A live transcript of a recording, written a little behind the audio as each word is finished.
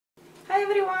Hi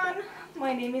everyone,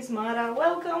 my name is Mara.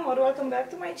 Welcome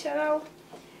back to my channel.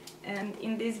 And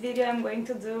in this video I'm going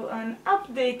to do an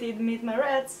updated Meet My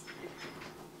Rats,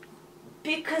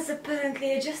 because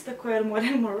apparently I just acquired more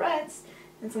and more rats,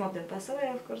 and some of them pass away,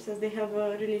 of course, as they have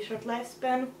a really short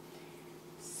lifespan.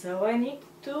 So I need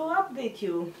to update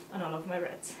you on all of my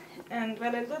rats. And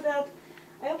while I do that,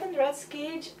 I opened Rat's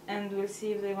cage and we'll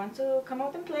see if they want to come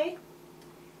out and play.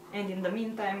 And in the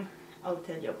meantime, I'll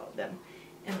tell you about them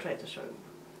and try to show you.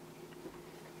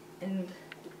 And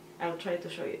I'll try to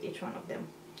show you each one of them,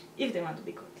 if they want to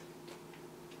be caught.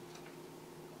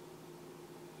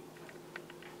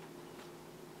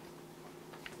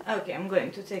 Okay, I'm going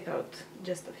to take out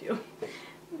just a few,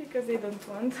 because they don't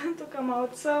want to come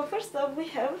out. So first up we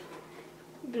have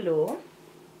Blue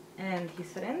and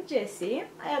his friend Jessie.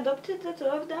 I adopted the two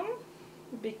of them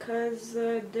because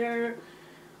their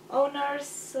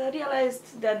owners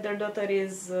realized that their daughter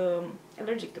is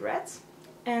allergic to rats,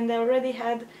 and they already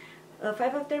had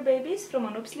 5 of their babies from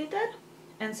an oops litter,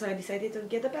 and so I decided to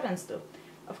get the parents too.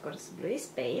 Of course, Blue is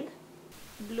spayed.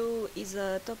 Blue is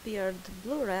a top-eared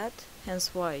blue rat,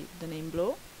 hence why the name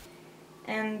Blue.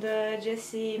 And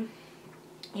Jessie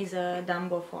is a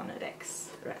Dumbo Fawn Rex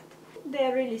rat. They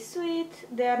are really sweet.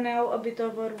 They are now a bit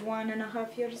over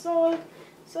 1.5 years old,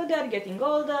 so they are getting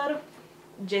older.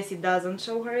 Jessie doesn't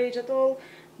show her age at all,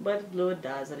 but Blue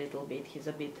does a little bit. He's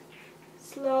a bit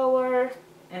slower,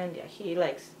 and yeah, he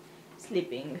likes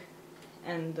sleeping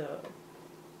and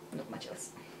not much else.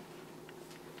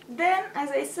 Then, as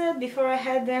I said, before I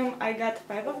had them, I got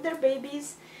 5 of their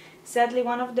babies. Sadly,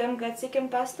 one of them got sick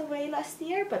and passed away last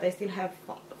year, but I still have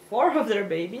 4 of their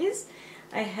babies.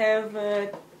 I have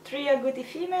 3 agouti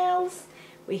females.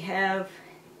 We have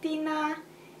Tina,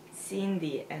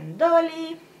 Cindy, and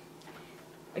Dolly.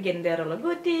 Again, they're all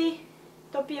agouti,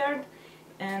 top-eared,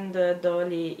 and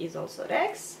Dolly is also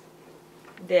Rex.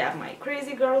 They are my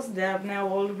crazy girls. They are now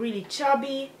all really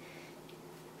chubby,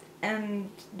 and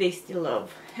they still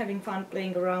love having fun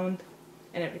playing around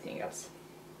and everything else.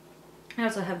 I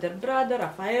also have their brother,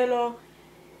 Raffaello,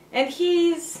 and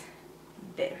he's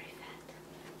very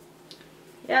fat.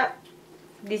 Yeah,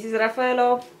 this is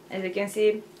Raffaello. As you can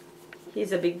see,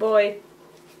 he's a big boy.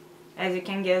 As you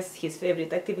can guess, his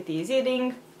favorite activity is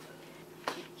eating.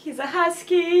 He's a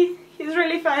husky, he's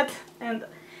really fat, and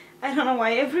I don't know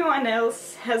why everyone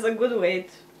else has a good weight,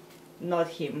 not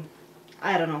him.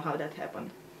 I don't know how that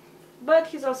happened. But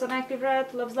he's also an active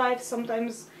rat, loves life,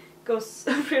 sometimes goes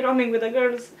free roaming with the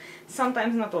girls,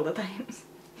 sometimes not all the times.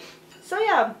 So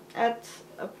yeah, at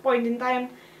a point in time,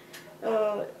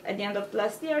 at the end of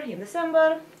last year, in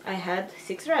December, I had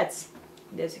 6 rats.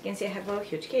 As you can see, I have a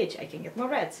huge cage, I can get more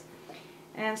rats.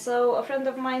 And so a friend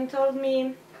of mine told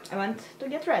me I want to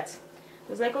get rats. I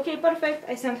was like, okay, perfect.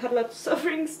 I sent her lots of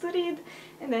rings to read,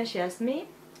 and then she asked me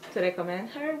to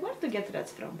recommend her where to get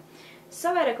rats from.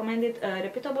 So I recommended a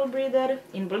reputable breeder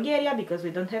in Bulgaria, because we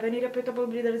don't have any reputable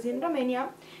breeders in Romania.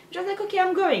 She was like, okay,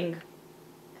 I'm going.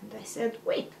 And I said,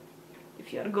 wait,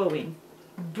 if you're going,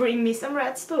 bring me some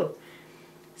rats too.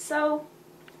 So,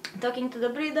 talking to the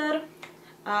breeder,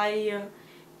 I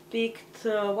picked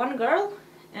one girl,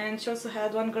 and she also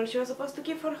had one girl she was supposed to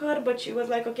keep for her, but she was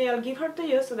like, okay, I'll give her to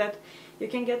you so that you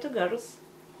can get 2 girls.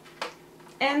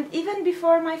 And even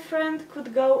before my friend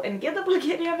could go and get the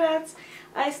Bulgarian rats,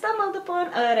 I stumbled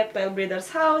upon a reptile breeder's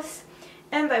house,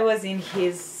 and I was in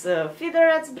his feeder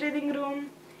rats breeding room,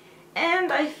 and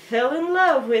I fell in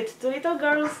love with 2 little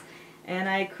girls, and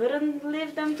I couldn't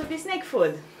leave them to be snake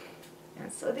food.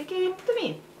 And so they came to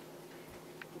me.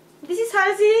 This is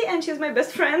Halsey, and she's my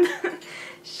best friend.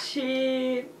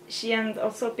 She and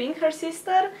also Pink, her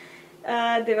sister,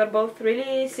 they were both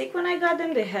really sick when I got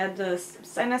them. They had a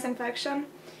sinus infection,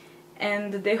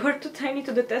 and they were too tiny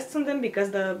to do tests on them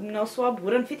because the nose swab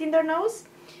wouldn't fit in their nose.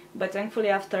 But thankfully,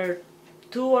 after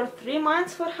 2 or 3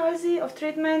 months for Halsey of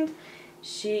treatment,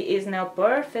 she is now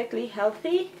perfectly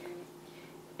healthy,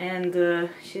 and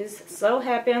she's so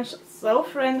happy and so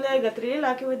friendly. I got really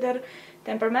lucky with their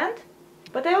temperament.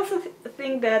 But I also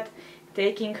think that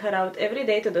taking her out every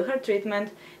day to do her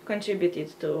treatment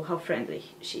contributed to how friendly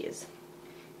she is.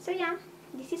 So yeah,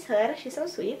 this is her. She's so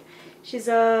sweet. She's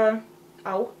a...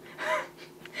 ow.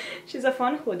 She's a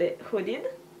fawn hooded.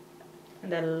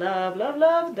 And I love, love,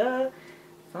 love the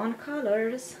fawn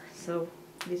colors. So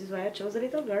this is why I chose the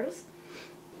little girls.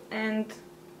 And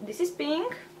this is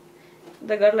Pink,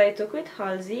 the girl I took with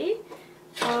Halsey.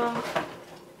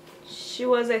 She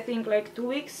was, I think, like 2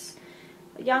 weeks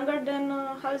younger than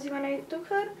Halsey when I took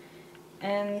her,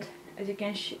 and as you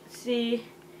can see,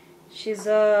 she's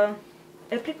a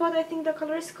apricot, I think the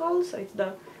color is called, so it's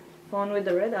the fawn with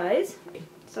the red eyes.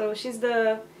 So she's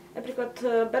the Apricot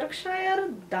Berkshire,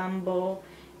 Dumbo,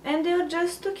 and they are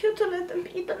just too cute to let them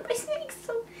be eaten by snakes,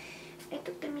 so I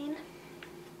took them in.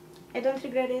 I don't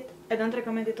regret it. I don't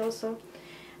recommend it also.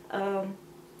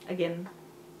 Again,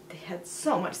 they had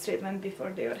so much treatment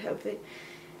before they were healthy,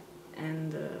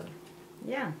 and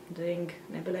yeah, doing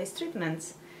nebulized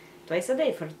treatments twice a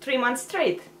day for 3 months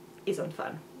straight isn't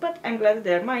fun. But I'm glad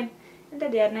they're mine and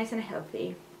that they are nice and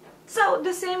healthy. So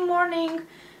the same morning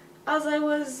as I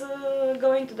was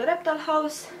going to the reptile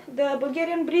house, the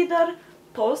Bulgarian breeder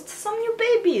posts some new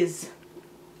babies,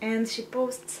 and she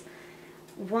posts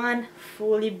one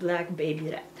fully black baby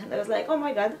rat, and I was like, oh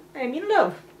my god, I'm in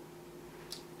love.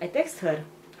 I text her,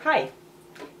 hi,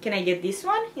 can I get this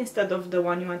one instead of the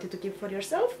one you wanted to keep for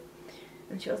yourself?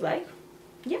 And she was like,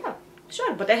 yeah,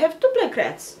 sure, but I have 2 black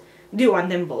rats. Do you want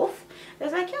them both? I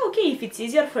was like, yeah, okay, if it's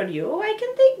easier for you, I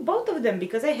can take both of them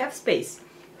because I have space.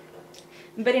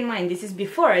 Bear in mind, this is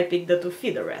before I picked the 2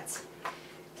 feeder rats.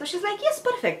 So she's like, yes,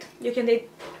 perfect, you can take,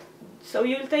 so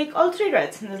you'll take all 3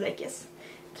 rats. And I was like, yes,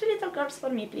 3 little girls for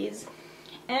me, please.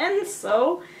 And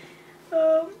so,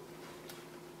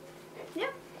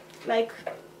 yeah, like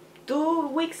 2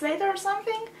 weeks later or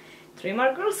something, 3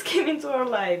 more girls came into our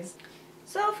lives.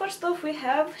 So first off we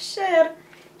have Cher.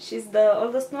 She's the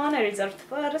oldest one I reserved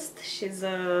first. She's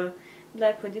a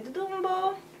black hooded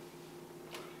Dumbo,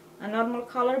 a normal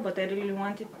color, but I really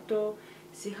wanted to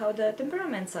see how the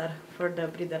temperaments are for the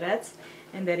breeder rats,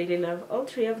 and I really love all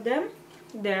 3 of them.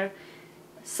 They're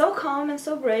so calm and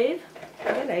so brave.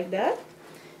 I like that.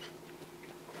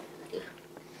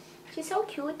 She's so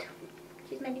cute.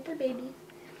 She's my little baby.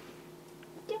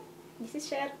 Yeah, this is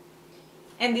Cher.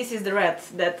 And this is the rat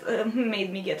that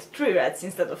made me get 3 rats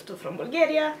instead of 2 from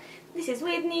Bulgaria. This is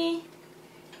Whitney,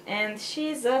 and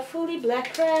she's a fully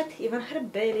black rat, even her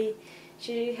belly.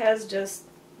 She has just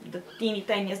the teeny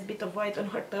tiniest bit of white on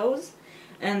her toes,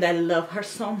 and I love her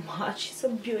so much. She's so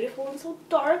beautiful and so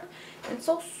dark and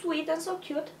so sweet and so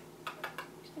cute.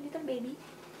 She's a little baby.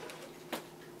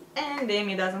 And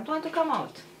Amy doesn't want to come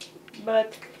out,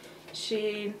 but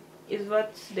she is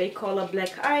what they call a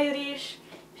black Irish.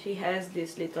 She has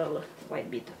this little white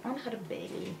bit on her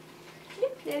belly.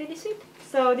 Yep, they're really sweet.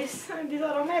 So these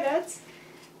are all my rats.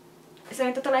 So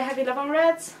in total I have 11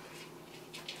 rats,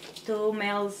 2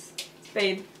 males,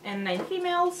 spayed, and 9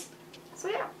 females. So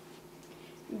yeah,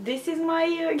 this is my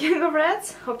gang of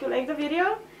rats. Hope you liked the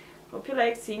video. Hope you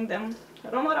liked seeing them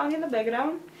roam around in the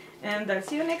background. And I'll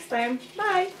see you next time.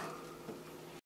 Bye!